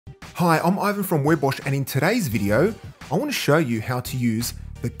Hi, I'm Ivan from Webwash, and in today's video, I want to show you how to use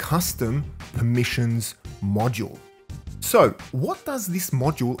the custom permissions module. So what does this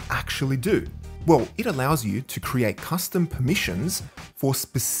module actually do? Well, it allows you to create custom permissions for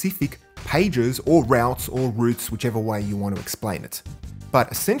specific pages or routes or routes, whichever way you want to explain it.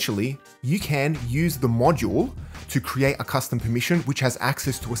 But essentially, you can use the module to create a custom permission which has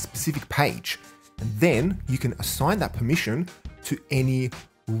access to a specific page. And then you can assign that permission to any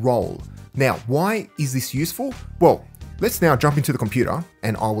role. Now, why is this useful? Well, let's now jump into the computer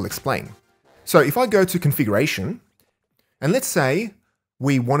and I will explain. So if I go to configuration, and let's say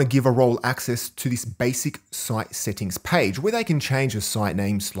we want to give a role access to this basic site settings page where they can change the site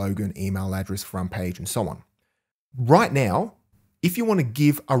name, slogan, email address, front page, and so on. Right now, if you want to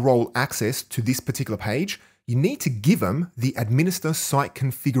give a role access to this particular page, you need to give them the administer site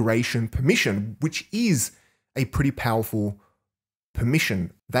configuration permission, which is a pretty powerful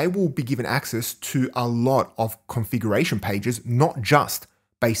permission. They will be given access to a lot of configuration pages, not just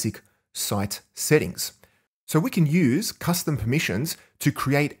basic site settings. So we can use custom permissions to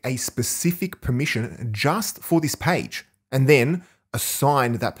create a specific permission just for this page, and then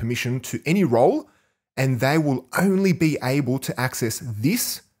assign that permission to any role, and they will only be able to access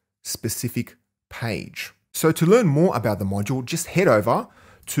this specific page. So to learn more about the module, just head over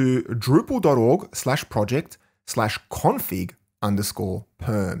to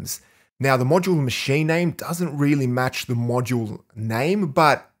drupal.org/project/config_perms. Now the module machine name doesn't really match the module name,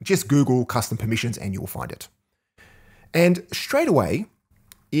 but just Google custom permissions and you'll find it. And straight away,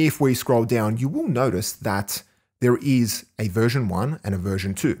 if we scroll down, you will notice that there is a version 1 and a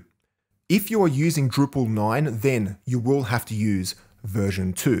version 2. If you are using Drupal 9, then you will have to use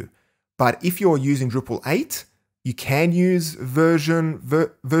version 2. But if you're using Drupal 8, you can use version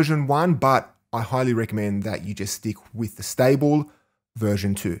 1, but I highly recommend that you just stick with the stable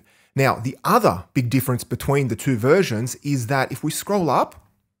version 2. Now, the other big difference between the two versions is that if we scroll up,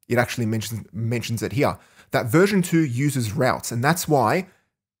 it actually mentions it here, that version 2 uses routes. And that's why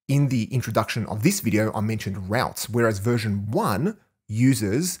in the introduction of this video, I mentioned routes, whereas version 1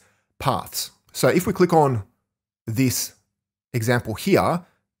 uses paths. So if we click on this example here,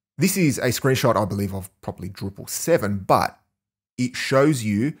 this is a screenshot, I believe, of probably Drupal 7, but it shows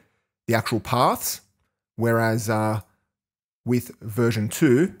you the actual paths, whereas with version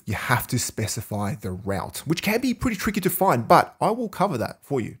 2, you have to specify the route, which can be pretty tricky to find, but I will cover that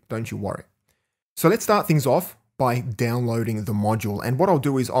for you, don't you worry. So let's start things off by downloading the module. And what I'll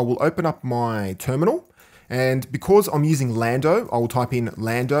do is I will open up my terminal, and because I'm using Lando, I will type in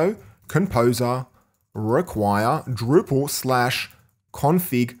Lando composer require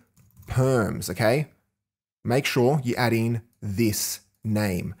Drupal/config perms, okay? Make sure you add in this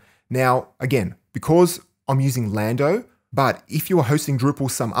name. Now, again, because I'm using Lando, but if you are hosting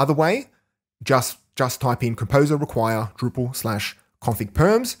Drupal some other way, just type in composer require Drupal/config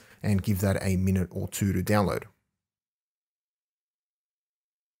perms and give that a minute or two to download.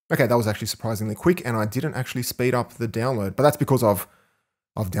 Okay, that was actually surprisingly quick, and I didn't actually speed up the download, but that's because I've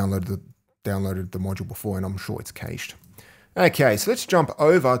downloaded the module before, and I'm sure it's cached. Okay, so let's jump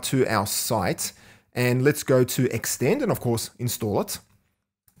over to our site and let's go to extend and of course install it.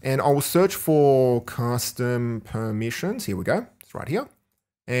 And I will search for custom permissions. Here we go, it's right here.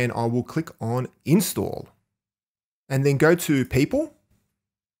 And I will click on install and then go to people.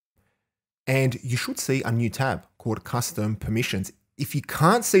 And you should see a new tab called custom permissions. If you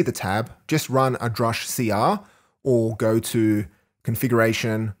can't see the tab, just run a drush CR or go to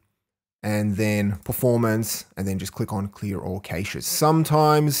configuration and then performance, and then just click on clear all caches.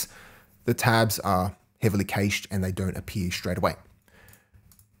 Sometimes the tabs are heavily cached and they don't appear straight away.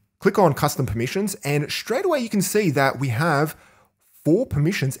 Click on custom permissions and straight away you can see that we have 4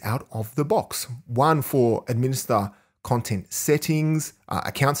 permissions out of the box. One for administer content settings,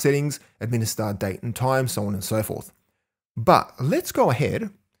 account settings, administer date and time, so on and so forth. But let's go ahead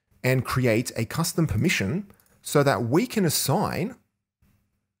and create a custom permission so that we can assign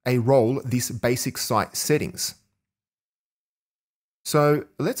a role this basic site settings. So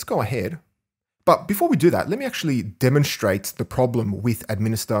let's go ahead. But before we do that, let me actually demonstrate the problem with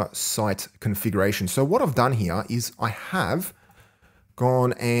administer site configuration. So what I've done here is I have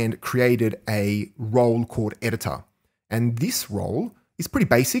gone and created a role called editor. And this role is pretty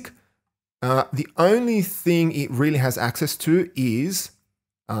basic. The only thing it really has access to is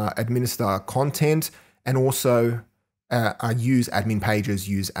administer content and also use admin pages,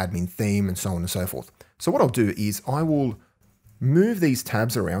 use admin theme, and so on and so forth. So what I'll do is I will move these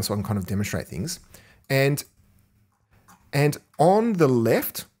tabs around so I can kind of demonstrate things. And on the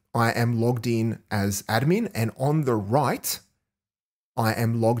left, I am logged in as admin, and on the right, I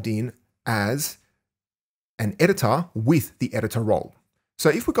am logged in as an editor with the editor role. So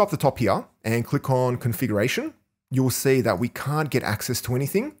if we go up the top here and click on configuration, you'll see that we can't get access to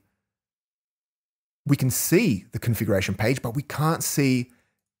anything. We can see the configuration page, but we can't see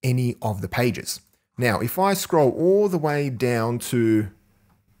any of the pages. Now, if I scroll all the way down to,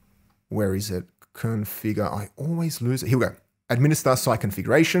 where is it? Configure, I always lose it. Here we go. Administer site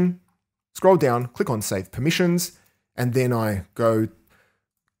configuration. Scroll down, click on save permissions, and then I go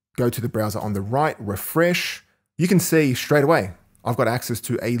to the browser on the right, refresh. You can see straight away, I've got access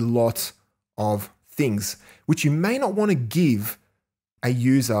to a lot of things, which you may not want to give a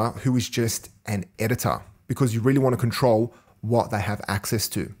user who is just an editor, because you really want to control what they have access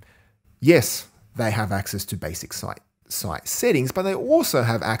to. Yes, they have access to basic site settings, but they also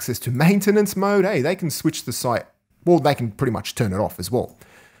have access to maintenance mode. Hey, they can switch the site, well, they can pretty much turn it off as well.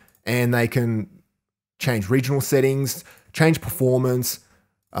 And they can change regional settings, change performance,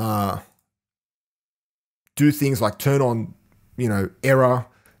 do things like turn on, error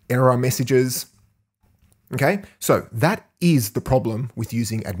messages. Okay, so that is the problem with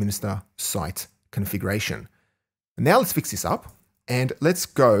using administer site configuration. Now let's fix this up, and let's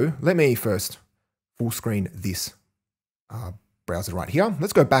go. Let me first full screen this browser right here.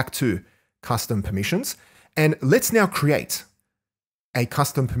 Let's go back to custom permissions, and let's now create a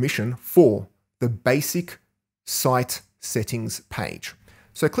custom permission for the basic site settings page.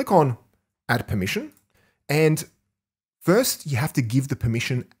 So click on add permission, and first you have to give the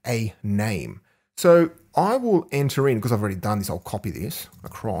permission a name. So I will enter in, because I've already done this, I'll copy this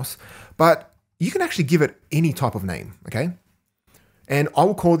across, but you can actually give it any type of name, okay? And I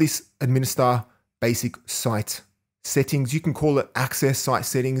will call this administer basic site settings. You can call it access site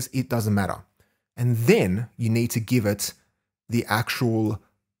settings, it doesn't matter. And then you need to give it the actual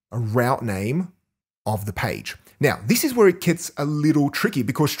route name of the page. Now, this is where it gets a little tricky,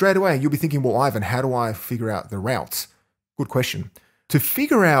 because straight away you'll be thinking, well, Ivan, how do I figure out the routes? Good question. To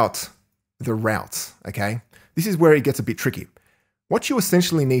figure out the routes, okay, this is where it gets a bit tricky. What you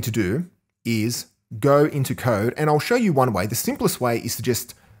essentially need to do is go into code, and I'll show you one way. The simplest way is to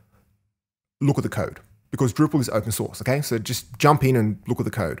just look at the code, because Drupal is open source, okay? So just jump in and look at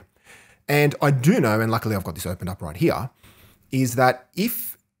the code. And I do know, and luckily I've got this opened up right here, is that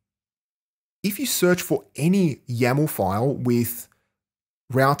if you search for any YAML file with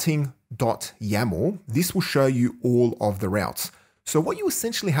routing.yaml, this will show you all of the routes. So what you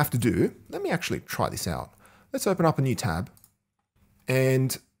essentially have to do, let me actually try this out. Let's open up a new tab,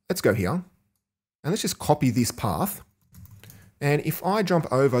 and let's go here, and let's just copy this path. And if I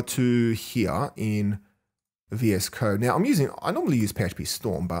jump over to here in VS Code, now I normally use PHP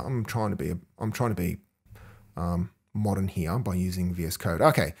Storm, but I'm trying to be modern here by using VS Code.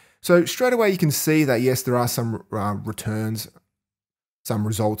 Okay, so straight away you can see that yes, there are some returns, some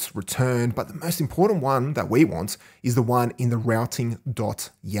results returned, but the most important one that we want is the one in the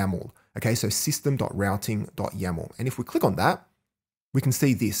routing.yaml. Okay, so system.routing.yaml. And if we click on that, we can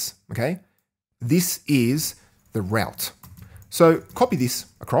see this, okay? This is the route. So copy this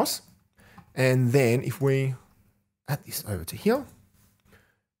across, and then if we add this over to here,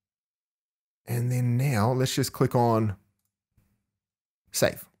 and then now let's just click on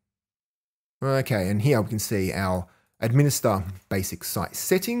save. Okay, and here we can see our administer basic site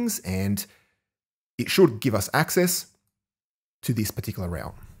settings, and it should give us access to this particular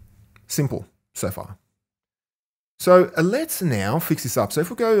route. Simple so far. So let's now fix this up. So if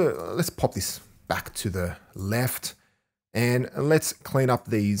we go, let's pop this back to the left, and let's clean up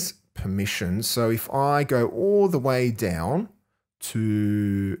these permissions. So if I go all the way down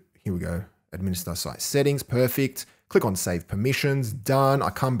to, here we go, administer site settings, perfect. Click on save permissions, done. I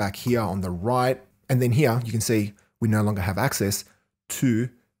come back here on the right, and then here you can see we no longer have access to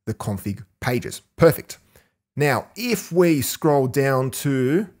the config pages. Perfect. Now, if we scroll down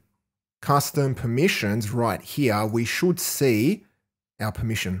to custom permissions right here, we should see our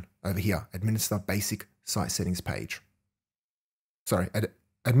permission over here, administer basic site settings page. Sorry,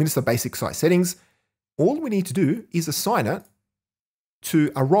 administer basic site settings. All we need to do is assign it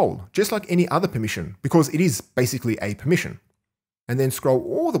to a role, just like any other permission, because it is basically a permission. And then scroll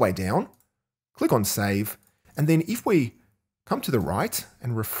all the way down, click on save, and then if we come to the right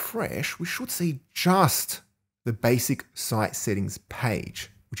and refresh, we should see just the basic site settings page,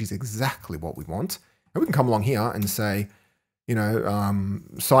 which is exactly what we want. And we can come along here and say,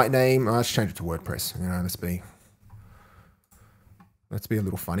 site name, let's change it to WordPress. Let's be a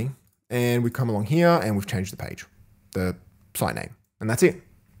little funny. And we come along here and we've changed the page, the site name, and that's it.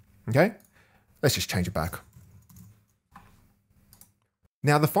 Okay, let's just change it back.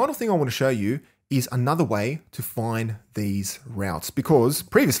 Now, the final thing I want to show you is another way to find these routes, because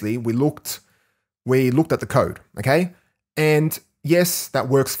previously we looked at the code, okay? And yes, that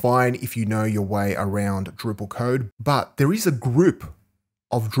works fine if you know your way around Drupal code, but there is a group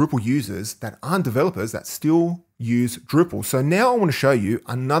of Drupal users that aren't developers that still use Drupal. So now I want to show you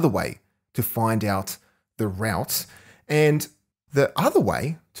another way to find out the routes. And the other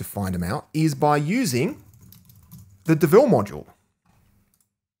way to find them out is by using the Devel module.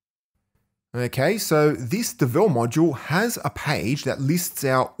 Okay, so this Devel module has a page that lists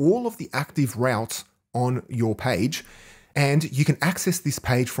out all of the active routes on your page, and you can access this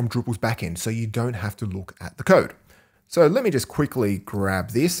page from Drupal's backend, so you don't have to look at the code. So let me just quickly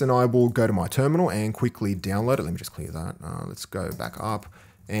grab this, and I will go to my terminal and quickly download it. Let me just clear that. Let's go back up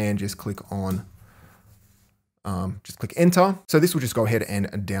and just click on, just click enter. So this will just go ahead and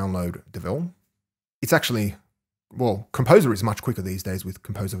download Devel. It's actually, well, Composer is much quicker these days with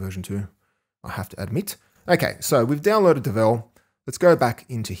Composer version 2, I have to admit. Okay, so we've downloaded Devel. Let's go back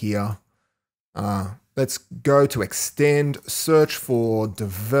into here. Let's go to extend, search for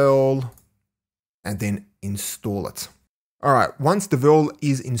Devel, and then install it. All right, once Devel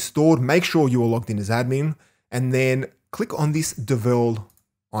is installed, make sure you are logged in as admin, and then click on this Devel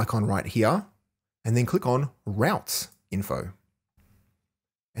icon right here, and then click on routes info.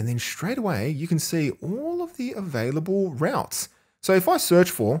 And then straight away, you can see all of the available routes. So if I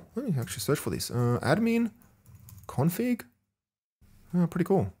search for, let me actually search for this, admin config, pretty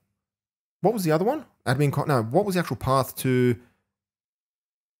cool. What was the other one? What was the actual path to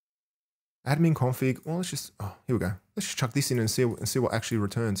admin config? Well, let's just, here we go. Let's just chuck this in and see what actually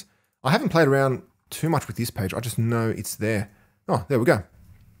returns. I haven't played around too much with this page. I just know it's there. Oh, there we go.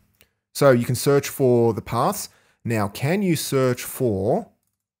 So you can search for the paths. Now, can you search for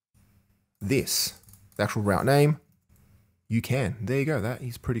this, the actual route name? You can. There you go. That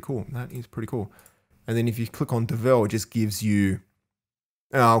is pretty cool. That is pretty cool. And then if you click on Devel, it just gives you,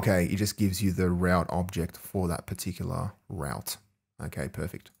 okay, it just gives you the route object for that particular route. Okay,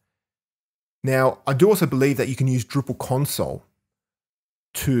 perfect. Now, I do also believe that you can use Drupal Console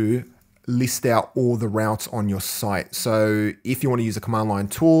to list out all the routes on your site. So if you want to use a command line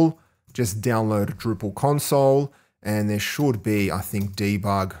tool, just download Drupal Console, and there should be, I think,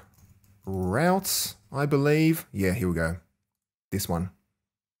 debug routes, I believe. Yeah, here we go. This one.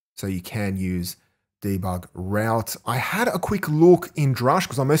 So you can use debug route. I had a quick look in Drush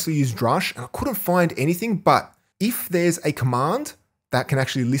because I mostly use Drush and I couldn't find anything, but if there's a command that can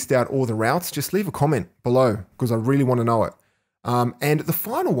actually list out all the routes, just leave a comment below because I really want to know it. And the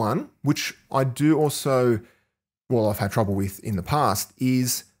final one, which I do also, well, I've had trouble with in the past,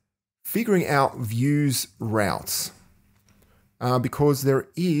 is figuring out views routes. Because there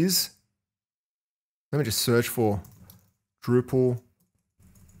is, let me just search for Drupal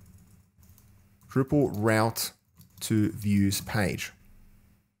route to views page.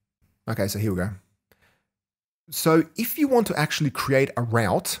 Okay, so here we go. So if you want to actually create a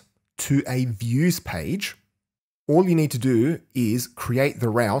route to a views page, all you need to do is create the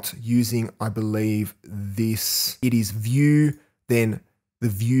route using, I believe this, it is view, then the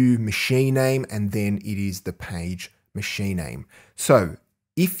view machine name, and then it is the page machine name. So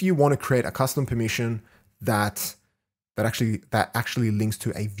if you want to create a custom permission that actually links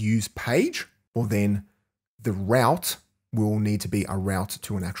to a views page, well then the route will need to be a route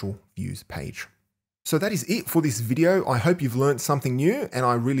to an actual views page. So that is it for this video. I hope you've learned something new, and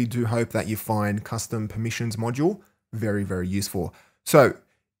I really do hope that you find custom permissions module very, very useful. So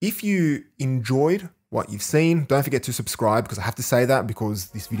if you enjoyed what you've seen, don't forget to subscribe, because I have to say that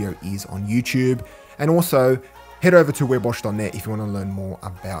because this video is on YouTube. And also head over to webwash.net if you want to learn more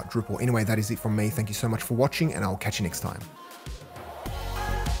about Drupal. Anyway, that is it from me. Thank you so much for watching, and I'll catch you next time.